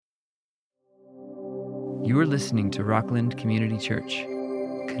You are listening to Rockland Community Church,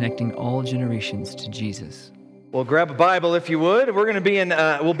 connecting all generations to Jesus. Well, grab a Bible if you would. We're going to be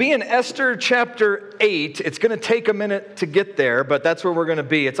we'll be in Esther chapter 8. It's going to take a minute to get there, but that's where we're going to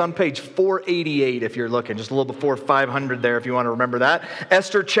be. It's on page 488 if you're looking, just a little before 500 there if you want to remember that.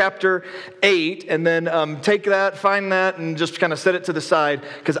 Esther chapter 8, and then take that, find that, and just kind of set it to the side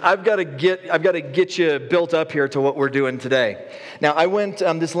because I've got to get you built up here to what we're doing today. Now, I went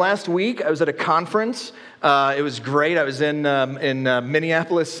this last week. I was at a conference. It was great. I was in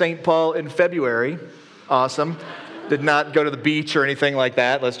Minneapolis, St. Paul in February. Awesome. Did not go to the beach or anything like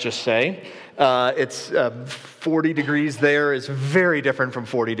that, let's just say. It's 40 degrees there is very different from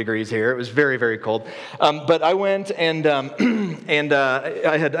 40 degrees here. It was very, very cold. But I went and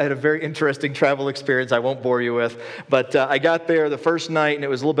I had a very interesting travel experience I won't bore you with. But I got there the first night, and it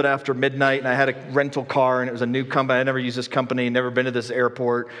was a little bit after midnight, and I had a rental car, and it was a new company. I never used this company, never been to this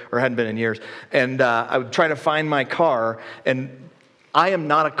airport, or hadn't been in years. And I was trying to find my car, and I am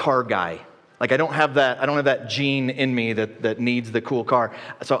not a car guy. Like I don't have that gene in me that needs the cool car.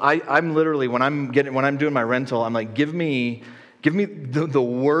 So I'm literally when I'm doing my rental, I'm like, give me the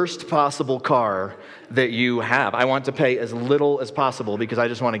worst possible car that you have. I want to pay as little as possible because I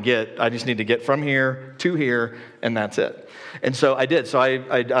just need to get from here to here, and that's it. And so I did. So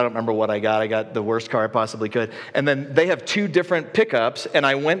I don't remember what I got. I got the worst car I possibly could. And then they have two different pickups, and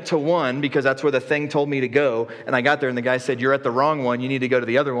I went to one because that's where the thing told me to go. And I got there, and the guy said, "You're at the wrong one. You need to go to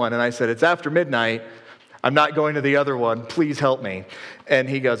the other one." And I said, "It's after midnight. I'm not going to the other one. Please help me." And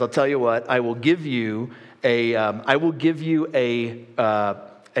he goes, "I'll tell you what. I will give you a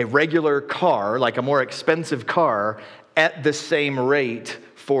regular car, like a more expensive car, at the same rate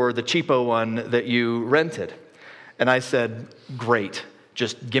for the cheapo one that you rented." And I said, "Great,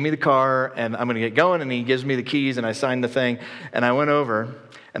 just give me the car and I'm going to get going." And he gives me the keys and I signed the thing. And I went over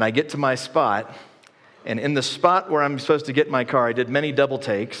and I get to my spot. And in the spot where I'm supposed to get my car, I did many double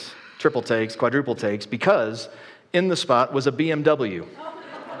takes, triple takes, quadruple takes, because in the spot was a BMW.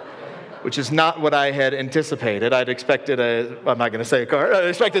 Which is not what I had anticipated. I'd expected I'm not going to say a car, I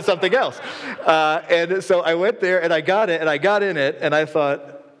expected something else. And so I went there and I got it and I got in it and I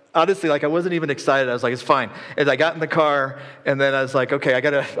thought, honestly, like I wasn't even excited. I was like, it's fine. And I got in the car and then I was like, okay, I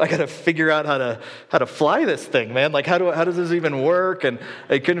gotta figure out how to fly this thing, man. Like how does this even work? And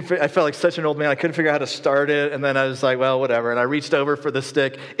I felt like such an old man. I couldn't figure out how to start it. And then I was like, well, whatever. And I reached over for the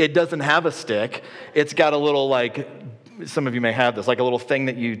stick. It doesn't have a stick. It's got a little some of you may have this, like a little thing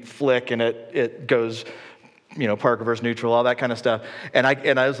that you flick and it goes, park, reverse, neutral, all that kind of stuff. And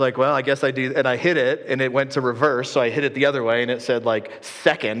I was like, well, I guess I do. And I hit it and it went to reverse. So I hit it the other way and it said like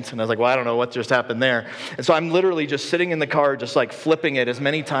second. And I was like, well, I don't know what just happened there. And so I'm literally just sitting in the car, just like flipping it as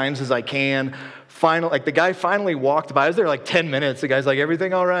many times as I can. The guy finally walked by. I was there like 10 minutes. The guy's like,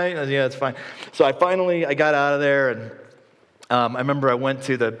 "Everything all right?" And I was, "Yeah, it's fine." So I got out of there. And I remember I went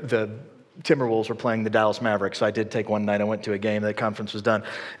to the Timberwolves were playing the Dallas Mavericks, so I did take one night. I went to a game. The conference was done.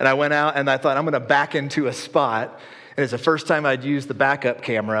 And I went out, and I thought, I'm going to back into a spot. And it's the first time I'd used the backup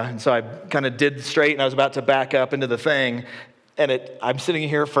camera. And so I kind of did straight, and I was about to back up into the thing. And I'm sitting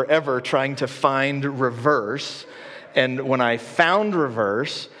here forever trying to find reverse. And when I found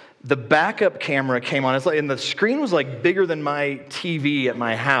reverse, the backup camera came on. And the screen was like bigger than my TV at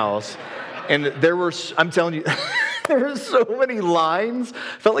my house. And I'm telling you... There were so many lines.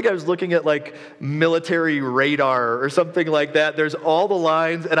 Felt like I was looking at like military radar or something like that. There's all the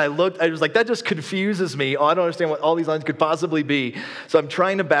lines, and I was like, that just confuses me. I don't understand what all these lines could possibly be. So I'm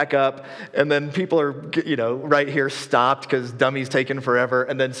trying to back up, and then people are, right here stopped because dummy's taking forever.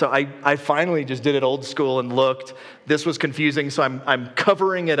 And then so I finally just did it old school and looked. This was confusing, so I'm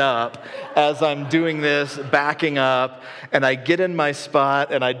covering it up as I'm doing this, backing up, and I get in my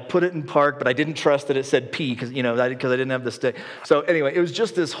spot, and I put it in park, but I didn't trust that it said P because I didn't have the stick. So anyway, it was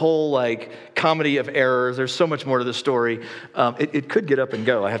just this whole like comedy of errors. There's so much more to the story. It could get up and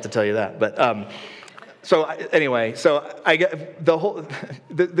go, I have to tell you that. But so I get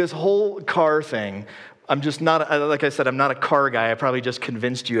this whole car thing. I'm just not, like I said, I'm not a car guy. I probably just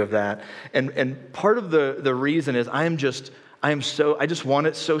convinced you of that. And part of the reason is I just want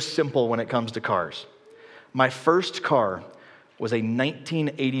it so simple when it comes to cars. My first car was a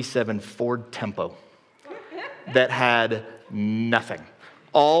 1987 Ford Tempo that had nothing.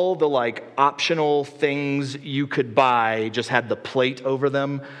 All the optional things you could buy just had the plate over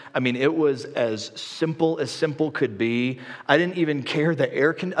them. I mean, it was as simple could be. I didn't even care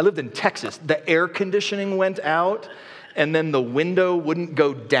I lived in Texas. The air conditioning went out and then the window wouldn't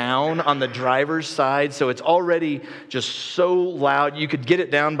go down on the driver's side, so it's already just so loud. You could get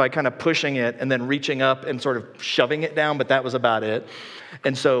it down by kind of pushing it and then reaching up and sort of shoving it down, but that was about it.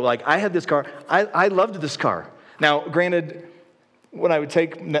 And so, like, I had this car. I loved this car. Now, granted, when I would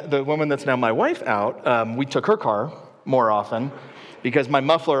take the woman that's now my wife out, we took her car more often because my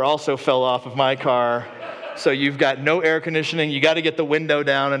muffler also fell off of my car. So you've got no air conditioning. You got to get the window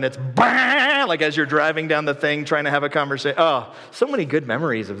down, and it's like as you're driving down the thing, trying to have a conversation. Oh, so many good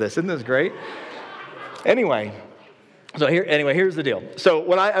memories of this. Isn't this great? Anyway, here's the deal. So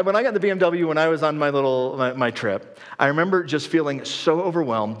when I got the BMW when I was on my trip, I remember just feeling so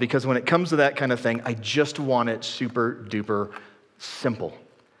overwhelmed because when it comes to that kind of thing, I just want it super duper simple.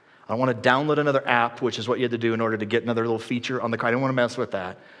 I don't want to download another app, which is what you had to do in order to get another little feature on the car. I didn't want to mess with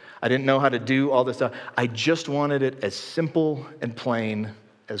that. I didn't know how to do all this stuff. I just wanted it as simple and plain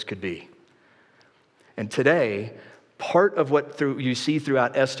as could be. And today, part of what you see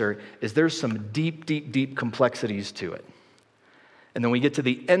throughout Esther is there's some deep, deep, deep complexities to it. And then we get to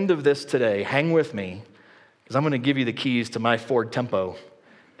the end of this today. Hang with me, because I'm going to give you the keys to my Ford Tempo,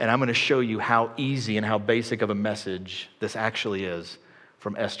 and I'm going to show you how easy and how basic of a message this actually is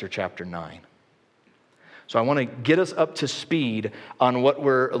from Esther chapter 9. So I want to get us up to speed on what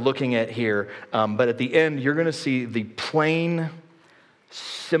we're looking at here. But at the end, you're going to see the plain,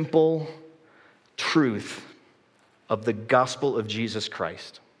 simple truth of the gospel of Jesus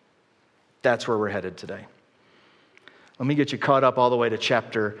Christ. That's where we're headed today. Let me get you caught up all the way to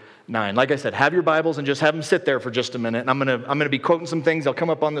chapter 9. Like I said, have your Bibles and just have them sit there for just a minute. And I'm going to be quoting some things. They'll come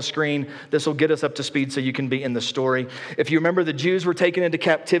up on the screen. This will get us up to speed so you can be in the story. If you remember, the Jews were taken into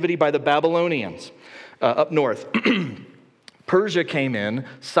captivity by the Babylonians. Up north. Persia came in,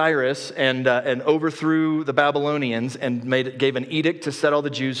 Cyrus, and overthrew the Babylonians and gave an edict to set all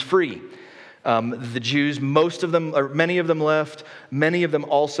the Jews free. The Jews, most of them, or many of them left. Many of them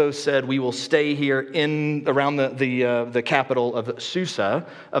also said, we will stay here around the capital of Susa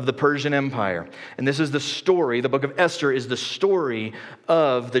of the Persian Empire. And this is the story, the book of Esther is the story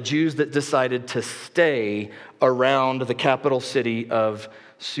of the Jews that decided to stay around the capital city of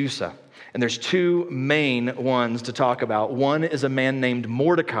Susa. And there's two main ones to talk about. One is a man named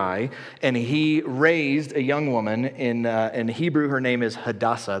Mordecai, and he raised a young woman. In Hebrew, her name is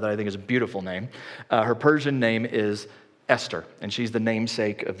Hadassah, that I think is a beautiful name. Her Persian name is Esther, and she's the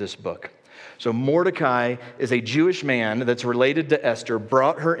namesake of this book. So Mordecai is a Jewish man that's related to Esther,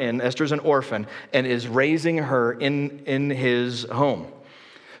 brought her in. Esther's an orphan, and is raising her in his home.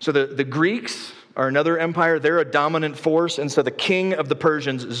 So the Greeks are another empire. They're a dominant force, and so the king of the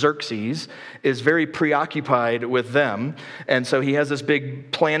Persians, Xerxes, is very preoccupied with them. And so he has this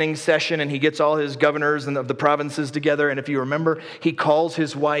big planning session, and he gets all his governors and of the provinces together. And if you remember, he calls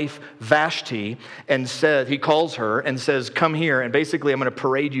his wife Vashti and he calls her and says, "Come here, and basically I'm going to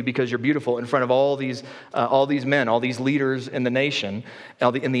parade you because you're beautiful in front of all these men, all these leaders in the nation,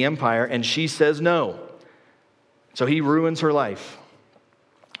 in the empire." And she says no. So he ruins her life.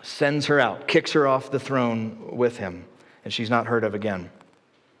 Sends her out, kicks her off the throne with him, and she's not heard of again.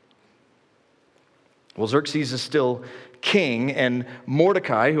 Well, Xerxes is still king, and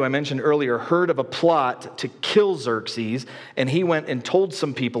Mordecai, who I mentioned earlier, heard of a plot to kill Xerxes, and he went and told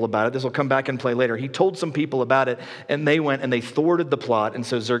some people about it. This will come back and play later. He told some people about it, and they went and they thwarted the plot, and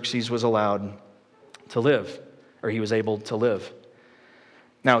so Xerxes was allowed to live, or he was able to live.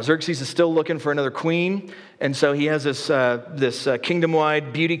 Now, Xerxes is still looking for another queen, and so he has this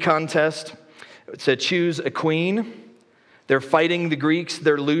kingdom-wide beauty contest to choose a queen. They're fighting the Greeks,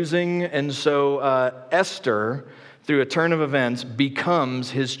 they're losing, and so Esther, through a turn of events, becomes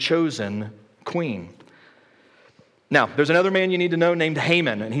his chosen queen. Now, there's another man you need to know named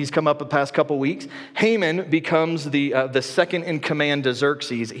Haman, and he's come up the past couple weeks. Haman becomes the second in command to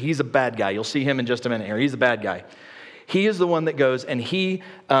Xerxes. He's a bad guy. You'll see him in just a minute here. He's a bad guy. He is the one that goes, and he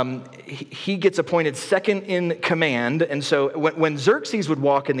gets appointed second in command. And so when Xerxes would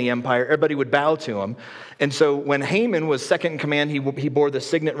walk in the empire, everybody would bow to him. And so when Haman was second in command, he bore the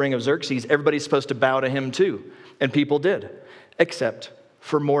signet ring of Xerxes. Everybody's supposed to bow to him too. And people did, except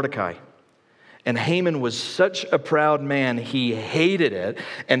for Mordecai. And Haman was such a proud man, he hated it.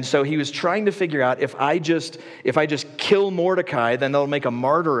 And so he was trying to figure out, if I just kill Mordecai, then they'll make a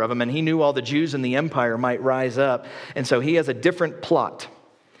martyr of him. And he knew all the Jews in the empire might rise up. And so he has a different plot.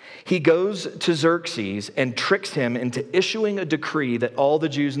 He goes to Xerxes and tricks him into issuing a decree that all the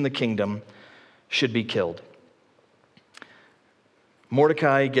Jews in the kingdom should be killed.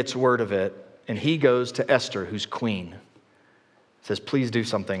 Mordecai gets word of it, and he goes to Esther, who's queen. Says, "Please do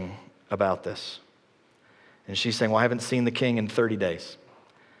something about this." And she's saying, "Well, I haven't seen the king in 30 days.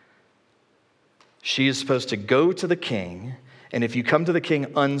 She is supposed to go to the king, and if you come to the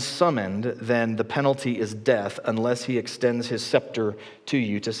king unsummoned, then the penalty is death unless he extends his scepter to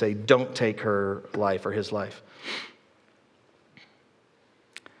you to say, don't take her life or his life.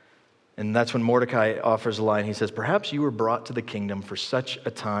 And that's when Mordecai offers a line. He says, perhaps you were brought to the kingdom for such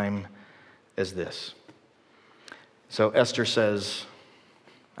a time as this. So Esther says,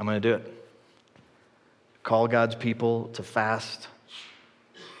 I'm going to do it. Call God's people to fast,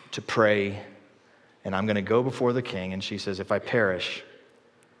 to pray, and I'm going to go before the king. And she says, if I perish,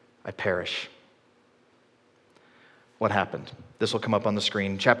 I perish. What happened? This will come up on the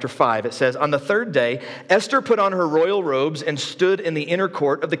screen. Chapter 5, it says, on the third day, Esther put on her royal robes and stood in the inner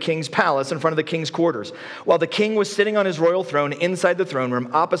court of the king's palace in front of the king's quarters, while the king was sitting on his royal throne inside the throne room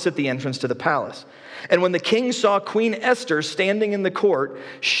opposite the entrance to the palace. And when the king saw Queen Esther standing in the court,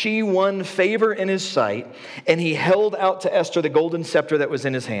 she won favor in his sight, and he held out to Esther the golden scepter that was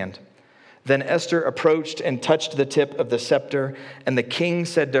in his hand. Then Esther approached and touched the tip of the scepter, and the king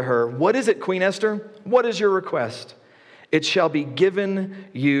said to her, what is it, Queen Esther? What is your request? It shall be given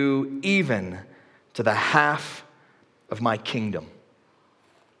you even to the half of my kingdom.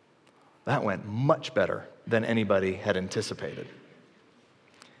 That went much better than anybody had anticipated.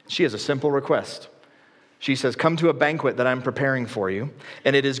 She has a simple request. She says, come to a banquet that I'm preparing for you,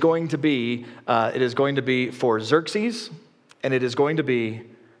 and it is going to be for Xerxes, and it is going to be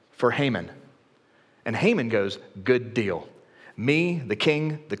for Haman. And Haman goes, good deal. Me, the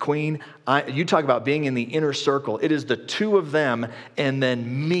king, the queen, you talk about being in the inner circle. It is the two of them and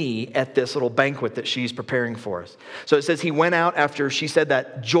then me at this little banquet that she's preparing for us. So it says he went out after she said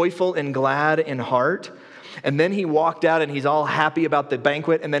that, joyful and glad in heart. And then he walked out and he's all happy about the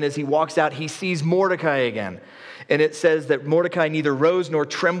banquet. And then as he walks out, he sees Mordecai again. And it says that Mordecai neither rose nor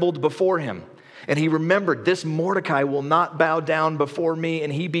trembled before him. And he remembered, this Mordecai will not bow down before me.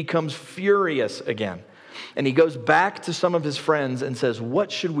 And he becomes furious again. And he goes back to some of his friends and says,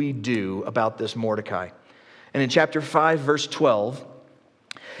 what should we do about this Mordecai? And in chapter 5, verse 12,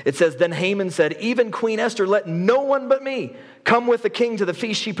 it says, then Haman said, even Queen Esther, let no one but me come with the king to the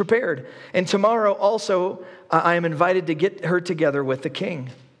feast she prepared. And tomorrow also I am invited to get her together with the king.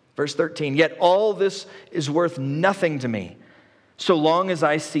 Verse 13, yet all this is worth nothing to me, so long as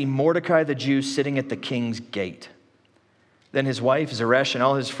I see Mordecai the Jew sitting at the king's gate. Then his wife Zeresh and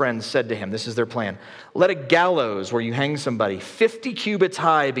all his friends said to him, this is their plan, let a gallows where you hang somebody 50 cubits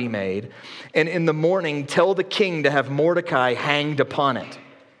high be made, and in the morning tell the king to have Mordecai hanged upon it.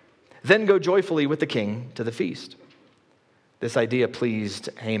 Then go joyfully with the king to the feast. This idea pleased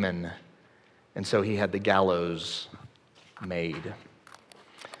Haman, and so he had the gallows made.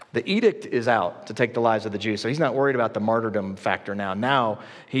 The edict is out to take the lives of the Jews, so he's not worried about the martyrdom factor now. Now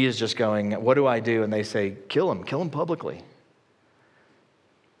he is just going, what do I do? And they say, kill him publicly.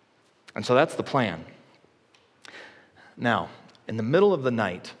 And so that's the plan. Now, in the middle of the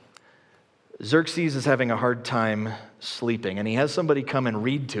night, Xerxes is having a hard time sleeping, and he has somebody come and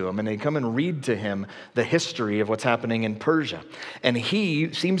read to him, and they come and read to him the history of what's happening in Persia. And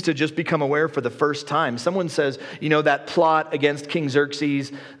he seems to just become aware for the first time. Someone says, that plot against King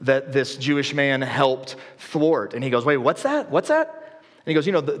Xerxes that this Jewish man helped thwart. And he goes, wait, what's that? What's that? And he goes,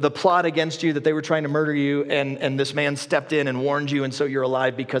 the plot against you that they were trying to murder you, and this man stepped in and warned you, and so you're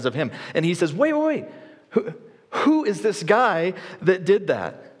alive because of him. And he says, wait. Who is this guy that did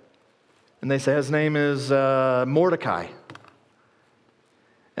that? And they say, his name is Mordecai.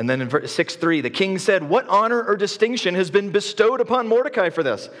 And then in verse 6:3, the king said, what honor or distinction has been bestowed upon Mordecai for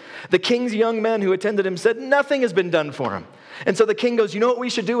this? The king's young men who attended him said, nothing has been done for him. And so the king goes, you know what we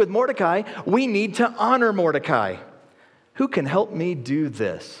should do with Mordecai? We need to honor Mordecai. Who can help me do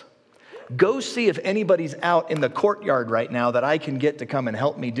this? Go see if anybody's out in the courtyard right now that I can get to come and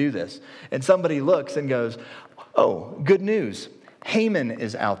help me do this. And somebody looks and goes, oh, good news. Haman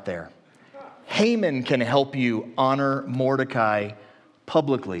is out there. Haman can help you honor Mordecai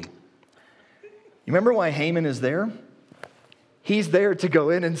publicly. You remember why Haman is there? He's there to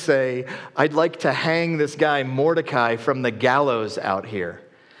go in and say, I'd like to hang this guy Mordecai from the gallows out here.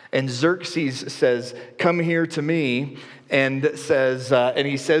 And Xerxes says, come here to me, and he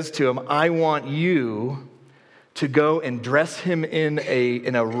says to him, I want you to go and dress him in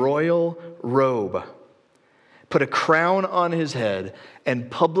a royal robe, put a crown on his head, and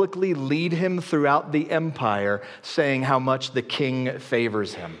publicly lead him throughout the empire, saying how much the king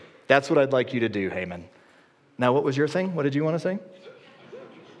favors him. That's what I'd like you to do, Haman. Now, what was your thing? What did you want to say?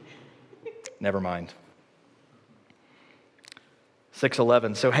 Never mind.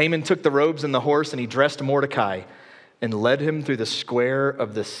 6:11. So Haman took the robes and the horse, and he dressed Mordecai and led him through the square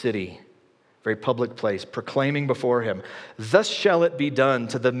of the city very public place, proclaiming before him, "Thus shall it be done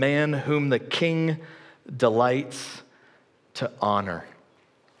to the man whom the king delights to honor."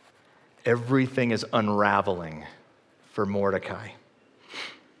 Everything is unraveling for Mordecai.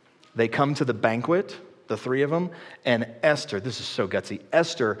 They come to the banquet, the three of them, and Esther, this is so gutsy,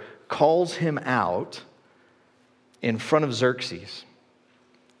 Esther calls him out in front of Xerxes.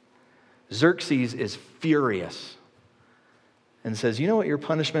 Xerxes is furious and says, "You know what your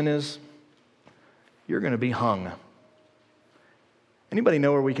punishment is? You're going to be hung." Anybody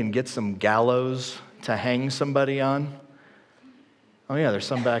know where we can get some gallows to hang somebody on? Oh yeah, there's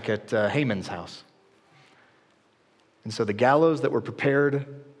some back at Haman's house. And so the gallows that were prepared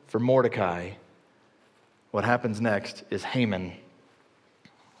for Mordecai, what happens next is Haman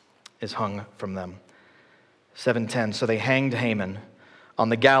is hung from them. 7:10, so they hanged Haman on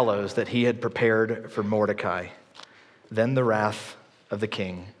the gallows that he had prepared for Mordecai. Then the wrath of the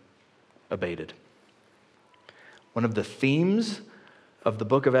king abated. One of the themes of the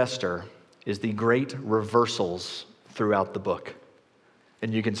book of Esther is the great reversals throughout the book.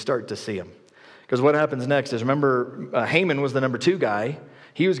 And you can start to see them. Because what happens next is, remember, Haman was the number 2 guy.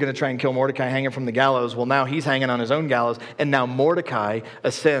 He was going to try and kill Mordecai hanging from the gallows. Well, now he's hanging on his own gallows. And now Mordecai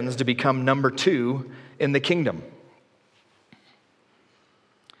ascends to become number 2 in the kingdom.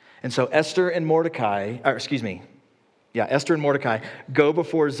 And so Esther and Mordecai go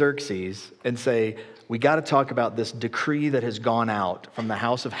before Xerxes and say, "We got to talk about this decree that has gone out from the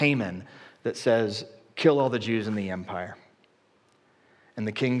house of Haman that says, kill all the Jews in the empire." And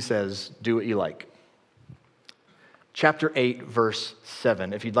the king says, "Do what you like." Chapter 8, verse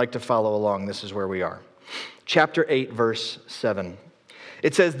 7. If you'd like to follow along, this is where we are. Chapter 8, verse 7.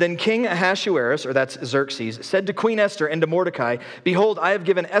 It says, "Then King Ahasuerus," or that's Xerxes, "said to Queen Esther and to Mordecai, 'Behold, I have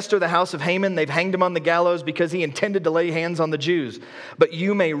given Esther the house of Haman. They've hanged him on the gallows because he intended to lay hands on the Jews. But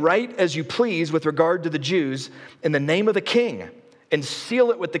you may write as you please with regard to the Jews in the name of the king, and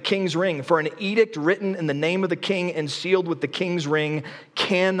seal it with the king's ring. For an edict written in the name of the king and sealed with the king's ring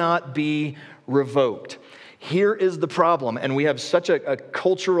cannot be revoked.'" Here is the problem, and we have such a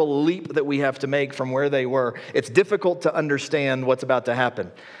cultural leap that we have to make from where they were. It's difficult to understand what's about to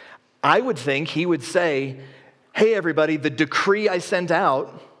happen. I would think he would say, "Hey everybody, the decree I sent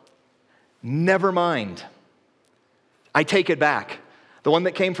out, never mind. I take it back. The one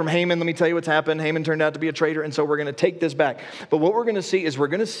that came from Haman, let me tell you what's happened. Haman turned out to be a traitor, and so we're going to take this back." But what we're going to see is we're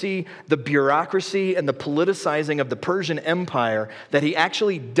going to see the bureaucracy and the politicizing of the Persian Empire, that he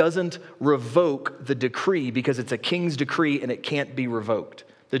actually doesn't revoke the decree because it's a king's decree and it can't be revoked.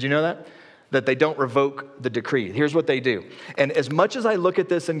 Did you know that? That they don't revoke the decree. Here's what they do. And as much as I look at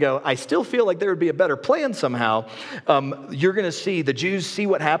this and go, I still feel like there would be a better plan somehow, you're going to see the Jews see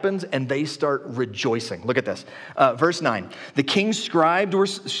what happens and they start rejoicing. Look at this. Verse 9. "The king's scribes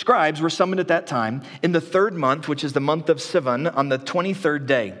were summoned at that time in the 3rd month, which is the month of Sivan, on the 23rd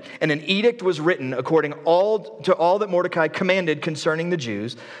day. And an edict was written according to all that Mordecai commanded concerning the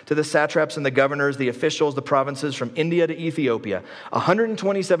Jews, to the satraps and the governors, the officials, the provinces from India to Ethiopia,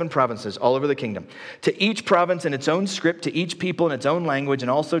 127 provinces all over the kingdom, to each province in its own script, to each people in its own language,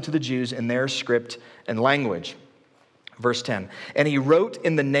 and also to the Jews in their script and language." Verse 10, "And he wrote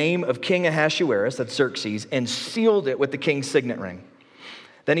in the name of King Ahasuerus," that's Xerxes, "and sealed it with the king's signet ring.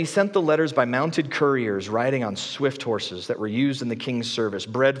 Then he sent the letters by mounted couriers riding on swift horses that were used in the king's service,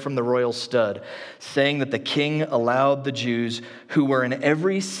 bred from the royal stud, saying that the king allowed the Jews who were in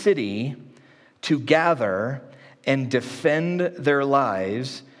every city to gather and defend their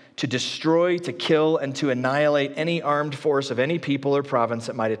lives, to destroy, to kill, and to annihilate any armed force of any people or province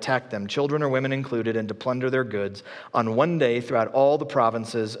that might attack them, children or women included, and to plunder their goods on one day throughout all the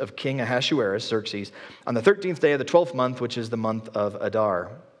provinces of King Ahasuerus," Xerxes, "on the 13th day of the 12th month, which is the month of Adar."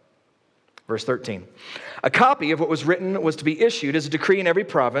 Verse 13, "A copy of what was written was to be issued as a decree in every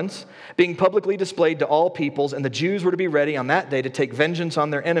province, being publicly displayed to all peoples, and the Jews were to be ready on that day to take vengeance on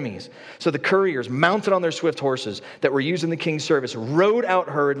their enemies. So the couriers, mounted on their swift horses that were used in the king's service, rode out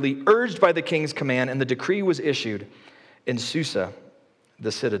hurriedly, urged by the king's command, and the decree was issued in Susa,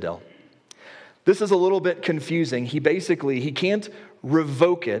 the citadel." This is a little bit confusing. He can't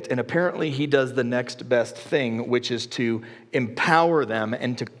revoke it, and apparently he does the next best thing, which is to empower them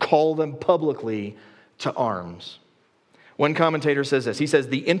and to call them publicly to arms. One commentator says this. He says,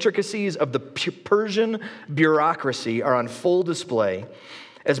 "The intricacies of the Persian bureaucracy are on full display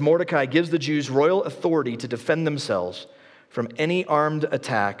as Mordecai gives the Jews royal authority to defend themselves from any armed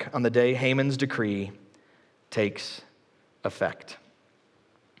attack on the day Haman's decree takes effect."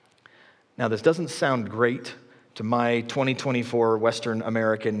 Now, this doesn't sound great to my 2024 Western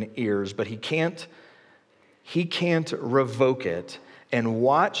American ears, but he can't revoke it and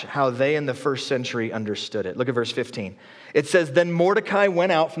watch how they in the first century understood it. Look at verse 15. It says, "Then Mordecai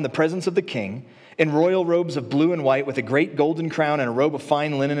went out from the presence of the king in royal robes of blue and white with a great golden crown and a robe of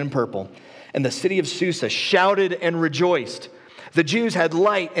fine linen and purple. And the city of Susa shouted and rejoiced. The Jews had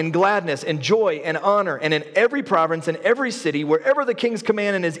light and gladness and joy and honor. And in every province and every city, wherever the king's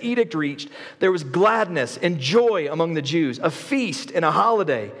command and his edict reached, there was gladness and joy among the Jews, a feast and a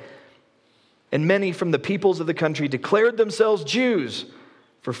holiday. And many from the peoples of the country declared themselves Jews,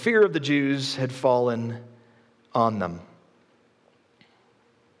 for fear of the Jews had fallen on them."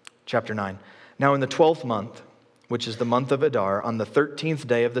 Chapter 9. "Now in the 12th month, which is the month of Adar, on the 13th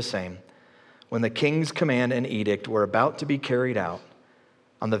day of the same, when the king's command and edict were about to be carried out,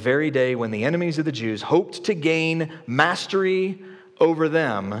 on the very day when the enemies of the Jews hoped to gain mastery over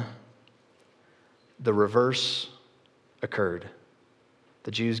them, the reverse occurred."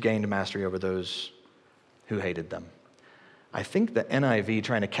 The Jews gained mastery over those who hated them. I think the NIV,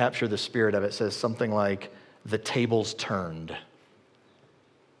 trying to capture the spirit of it, says something like, "the tables turned."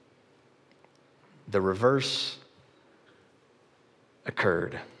 The reverse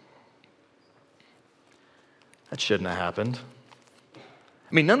occurred. That shouldn't have happened.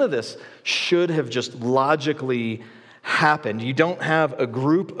 I mean, none of this should have just logically happened. You don't have a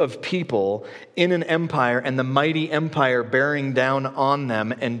group of people in an empire and the mighty empire bearing down on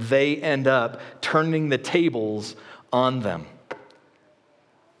them, and they end up turning the tables on them.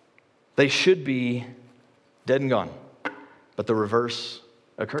 They should be dead and gone, but the reverse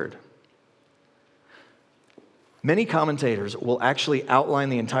occurred. Many commentators will actually outline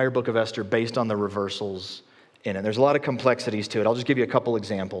the entire book of Esther based on the reversals in it. There's a lot of complexities to it. I'll just give you a couple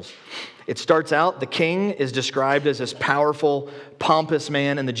examples. It starts out, the king is described as this powerful, pompous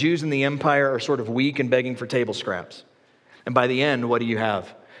man, and the Jews in the empire are sort of weak and begging for table scraps. And by the end, what do you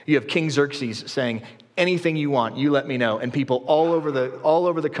have? You have King Xerxes saying, "Anything you want, you let me know." And people all over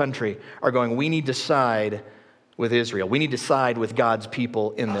the country are going, "We need to side with Israel. We need to side with God's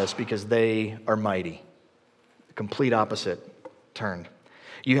people in this because they are mighty." The complete opposite turned.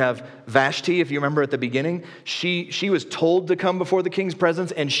 You have Vashti, if you remember at the beginning, she was told to come before the king's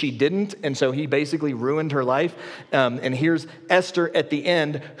presence and she didn't, and so he basically ruined her life. And here's Esther at the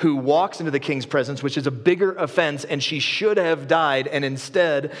end who walks into the king's presence, which is a bigger offense, and she should have died, and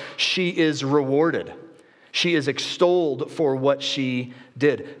instead she is rewarded. She is extolled for what she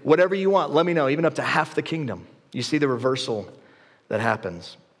did. Whatever you want, let me know, even up to half the kingdom. You see the reversal that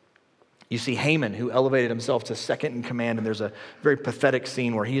happens. You see Haman, who elevated himself to second in command, and there's a very pathetic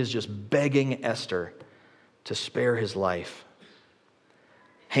scene where he is just begging Esther to spare his life.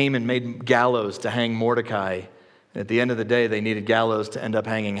 Haman made gallows to hang Mordecai, and at the end of the day, they needed gallows to end up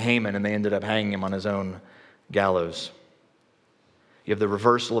hanging Haman, and they ended up hanging him on his own gallows. You have the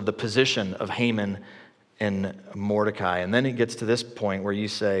reversal of the position of Haman and Mordecai, and then it gets to this point where you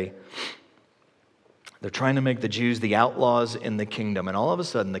say, they're trying to make the Jews the outlaws in the kingdom. And all of a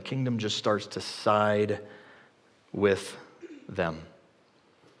sudden, the kingdom just starts to side with them.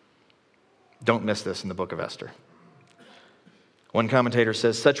 Don't miss this in the book of Esther. One commentator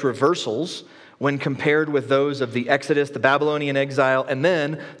says, such reversals, when compared with those of the Exodus, the Babylonian exile, and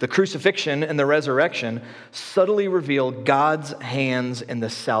then the crucifixion and the resurrection, subtly reveal God's hands in the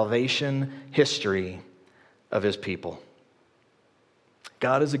salvation history of his people.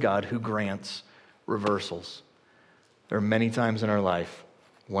 God is a God who grants reversals. There are many times in our life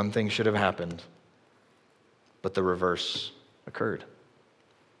one thing should have happened, but the reverse occurred.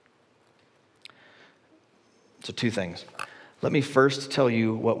 So two things. Let me first tell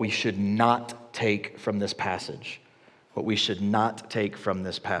you what we should not take from this passage. What we should not take from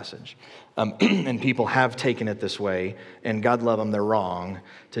this passage. And people have taken it this way, and God love them, they're wrong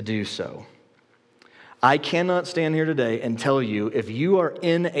to do so. I cannot stand here today and tell you if you are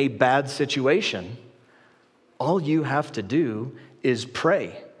in a bad situation, all you have to do is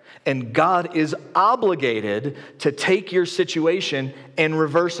pray. And God is obligated to take your situation and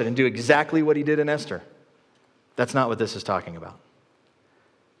reverse it and do exactly what he did in Esther. That's not what this is talking about.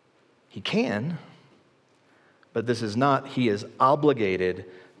 He can, but this is not, he is obligated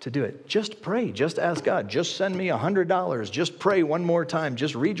to do it. Just pray. Just ask God. Just send me $100. Just pray one more time.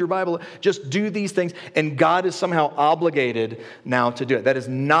 Just read your Bible. Just do these things. And God is somehow obligated now to do it. That is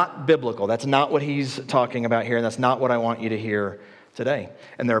not biblical. That's not what he's talking about here. And that's not what I want you to hear today.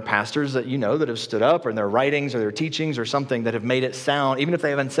 And there are pastors that you know that have stood up, or in their writings or their teachings or something, that have made it sound, even if they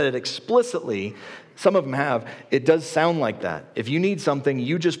haven't said it explicitly, some of them have, it does sound like that. If you need something,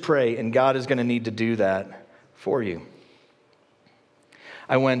 you just pray, and God is going to need to do that for you.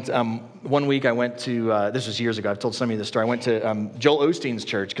 I went, one week I went to, this was years ago, I've told some of you this story. I went to Joel Osteen's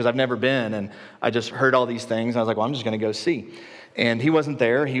church because I've never been, and I just heard all these things. And I was like, well, I'm just going to go see. And he wasn't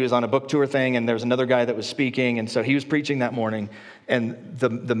there. He was on a book tour thing, and there was another guy that was speaking, and so he was preaching that morning. And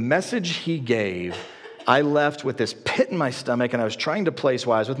the message he gave, I left with this pit in my stomach, and I was trying to place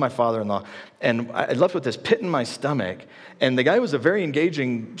wise with my father-in-law, and I left with this pit in my stomach. And the guy was a very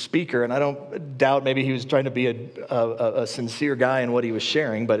engaging speaker, and I don't doubt maybe he was trying to be a sincere guy in what he was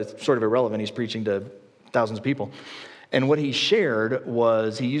sharing, but it's sort of irrelevant. He's preaching to thousands of people. And what he shared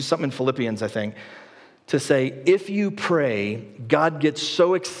was, he used something in Philippians, I think, to say, if you pray, God gets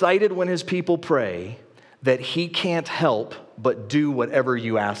so excited when his people pray that he can't help but do whatever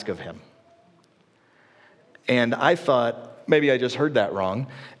you ask of him. And I thought, maybe I just heard that wrong.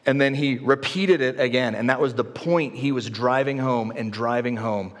 And then he repeated it again. And that was the point he was driving home and driving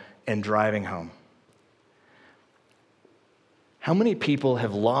home and driving home. How many people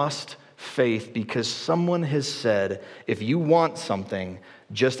have lost faith because someone has said, if you want something,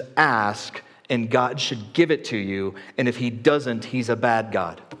 just ask and God should give it to you. And if he doesn't, he's a bad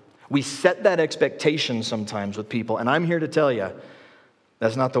God. We set that expectation sometimes with people. And I'm here to tell you,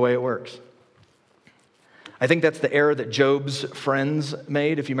 that's not the way it works. I think that's the error that Job's friends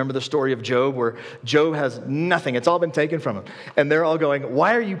made. If you remember the story of Job, where Job has nothing. It's all been taken from him. And they're all going,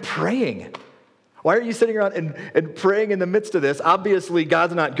 why are you praying? Why are you sitting around and praying in the midst of this? Obviously,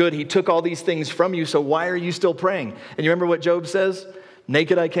 God's not good. He took all these things from you, so why are you still praying? And you remember what Job says?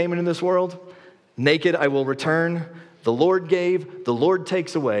 Naked I came into this world. Naked I will return. The Lord gave, the Lord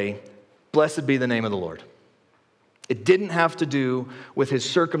takes away. Blessed be the name of the Lord. It didn't have to do with his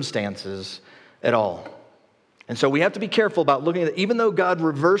circumstances at all. And so we have to be careful about looking at it. Even though God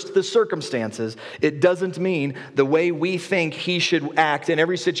reversed the circumstances, it doesn't mean the way we think he should act in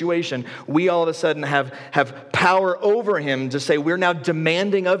every situation, we all of a sudden have power over him to say, we're now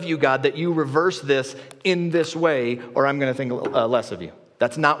demanding of you, God, that you reverse this in this way, or I'm going to think less of you.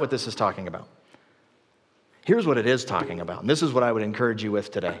 That's not what this is talking about. Here's what it is talking about, and this is what I would encourage you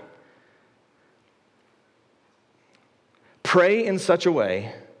with today. Pray in such a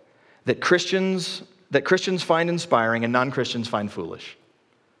way that Christians find inspiring and non-Christians find foolish.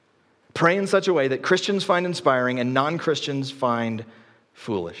 Pray in such a way that Christians find inspiring and non-Christians find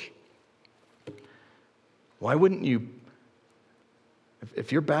foolish. Why wouldn't you,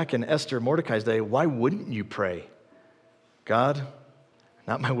 if you're back in Esther, Mordecai's day, why wouldn't you pray? God,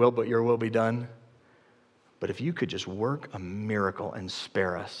 not my will, but your will be done. But if you could just work a miracle and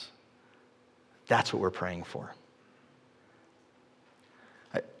spare us, that's what we're praying for.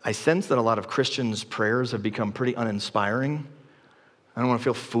 I sense that a lot of Christians' prayers have become pretty uninspiring. I don't want to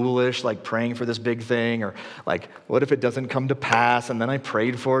feel foolish, like praying for this big thing, or like, what if it doesn't come to pass, and then I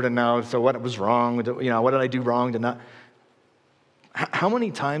prayed for it, and now, so what was wrong? What did I do wrong to not? How many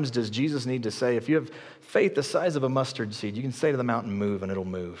times does Jesus need to say, if you have faith the size of a mustard seed, you can say to the mountain, move, and it'll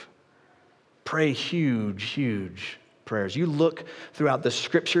move? Pray huge, huge prayers. You look throughout the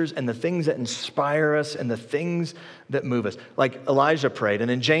scriptures and the things that inspire us and the things that move us. Like Elijah prayed,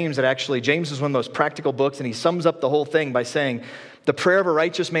 and in James is one of those practical books, and he sums up the whole thing by saying, the prayer of a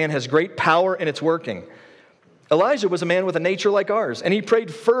righteous man has great power in its working. Elijah was a man with a nature like ours, and he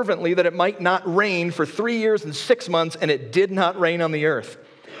prayed fervently that it might not rain for 3 years and 6 months, and it did not rain on the earth.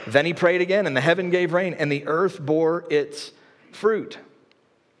 Then he prayed again, and the heaven gave rain, and the earth bore its fruit.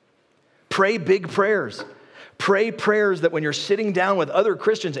 Pray big prayers. Pray prayers that when you're sitting down with other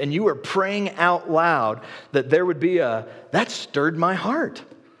Christians and you are praying out loud, that there would be that stirred my heart.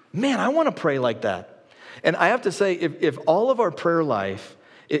 Man, I want to pray like that. And I have to say, if all of our prayer life,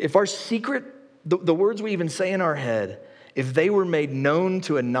 if our secret, the words we even say in our head, if they were made known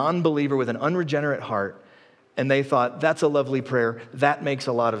to a non-believer with an unregenerate heart, and they thought, that's a lovely prayer, that makes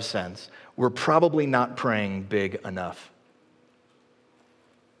a lot of sense, we're probably not praying big enough.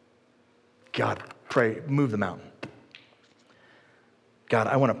 God, pray, move the mountain. God,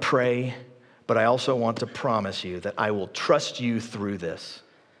 I want to pray, but I also want to promise you that I will trust you through this.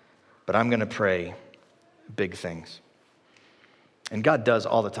 But I'm going to pray big things. And God does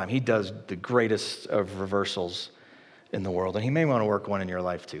all the time. He does the greatest of reversals in the world. And he may want to work one in your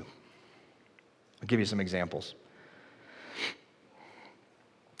life too. I'll give you some examples.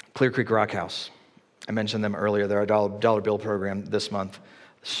 Clear Creek Rock House. I mentioned them earlier. They're a dollar bill program this month.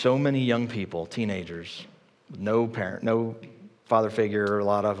 So many young people, teenagers, no parent, no father figure, a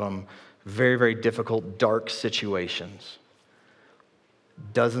lot of them, very, very difficult, dark situations.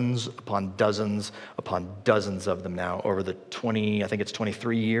 Dozens upon dozens of them now over the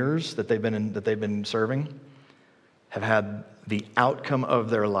 23 years that they've been serving, have had the outcome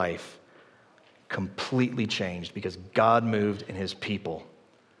of their life completely changed because God moved in his people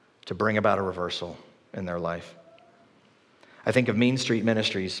to bring about a reversal in their life. I think of Mean Street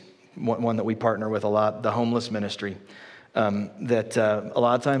Ministries, one that we partner with a lot, the homeless ministry, that a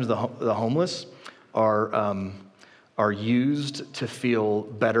lot of times the homeless are used to feel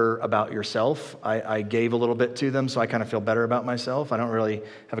better about yourself. I gave a little bit to them, so I kind of feel better about myself. I don't really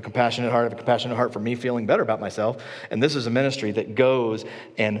have a compassionate heart. I have a compassionate heart for me feeling better about myself. And this is a ministry that goes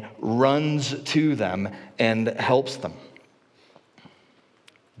and runs to them and helps them.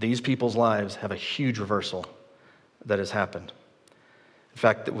 These people's lives have a huge reversal that has happened. In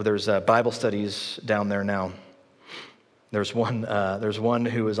fact, there's Bible studies down there now. There's one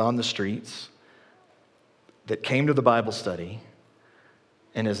who is on the streets that came to the Bible study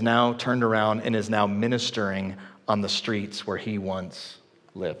and is now turned around and is now ministering on the streets where he once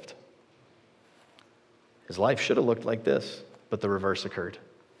lived. His life should have looked like this, but the reverse occurred.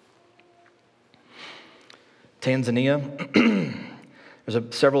 Tanzania,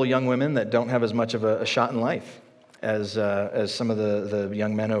 there's several young women that don't have as much of a shot in life as some of the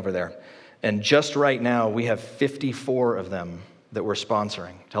young men over there. And just right now, we have 54 of them that we're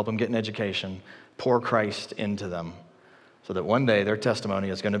sponsoring to help them get an education, pour Christ into them, so that one day their testimony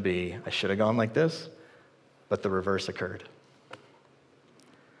is going to be, I should have gone like this, but the reverse occurred.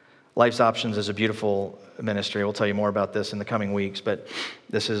 Life's Options is a beautiful ministry. We'll tell you more about this in the coming weeks, but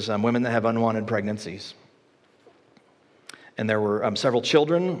this is women that have unwanted pregnancies. And there were several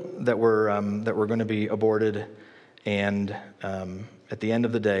children that were going to be aborted, and at the end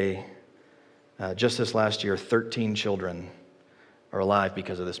of the day, just this last year, 13 children are alive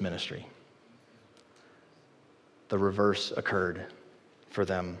because of this ministry. The reverse occurred for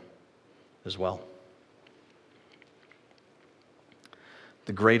them as well.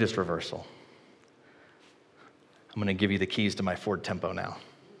 The greatest reversal. I'm going to give you the keys to my Ford Tempo now.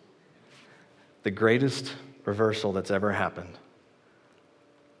 The greatest reversal that's ever happened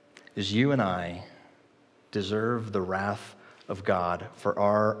is you and I deserve the wrath of God for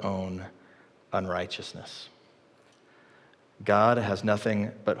our own unrighteousness. God has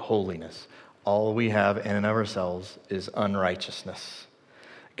nothing but holiness. All we have in and of ourselves is unrighteousness.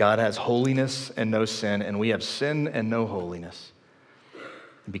 God has holiness and no sin, and we have sin and no holiness.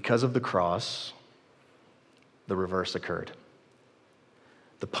 And because of the cross, the reverse occurred.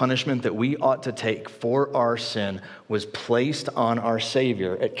 The punishment that we ought to take for our sin was placed on our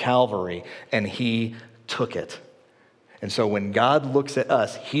Savior at Calvary, and he took it. And so when God looks at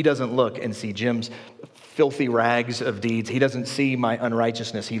us, he doesn't look and see Jim's filthy rags of deeds. He doesn't see my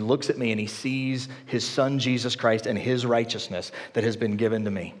unrighteousness. He looks at me and he sees his son, Jesus Christ, and his righteousness that has been given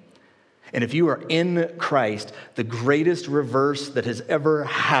to me. And if you are in Christ, the greatest reverse that has ever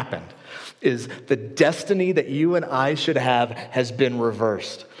happened is the destiny that you and I should have has been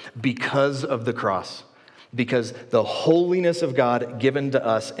reversed because of the cross. Because the holiness of God given to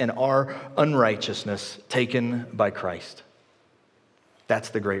us and our unrighteousness taken by Christ. That's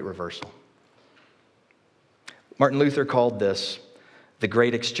the great reversal. Martin Luther called this the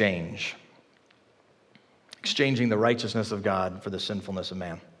great exchange. Exchanging the righteousness of God for the sinfulness of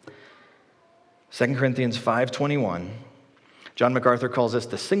man. 2 Corinthians 5:21, John MacArthur calls this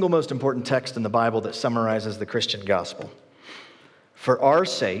the single most important text in the Bible that summarizes the Christian gospel. For our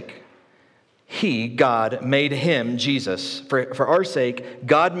sake, God made him, Jesus. For our sake,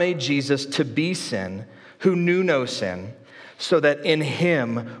 God made Jesus to be sin, who knew no sin, so that in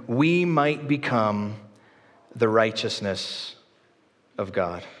him we might become the righteousness of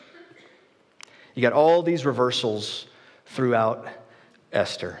God. You got all these reversals throughout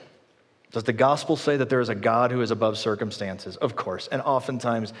Esther. Does the gospel say that there is a God who is above circumstances? Of course. And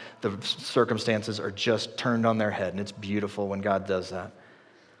oftentimes the circumstances are just turned on their head, and it's beautiful when God does that.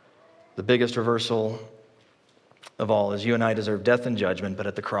 The biggest reversal of all is you and I deserve death and judgment, but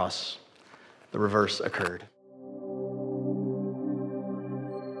at the cross, the reverse occurred.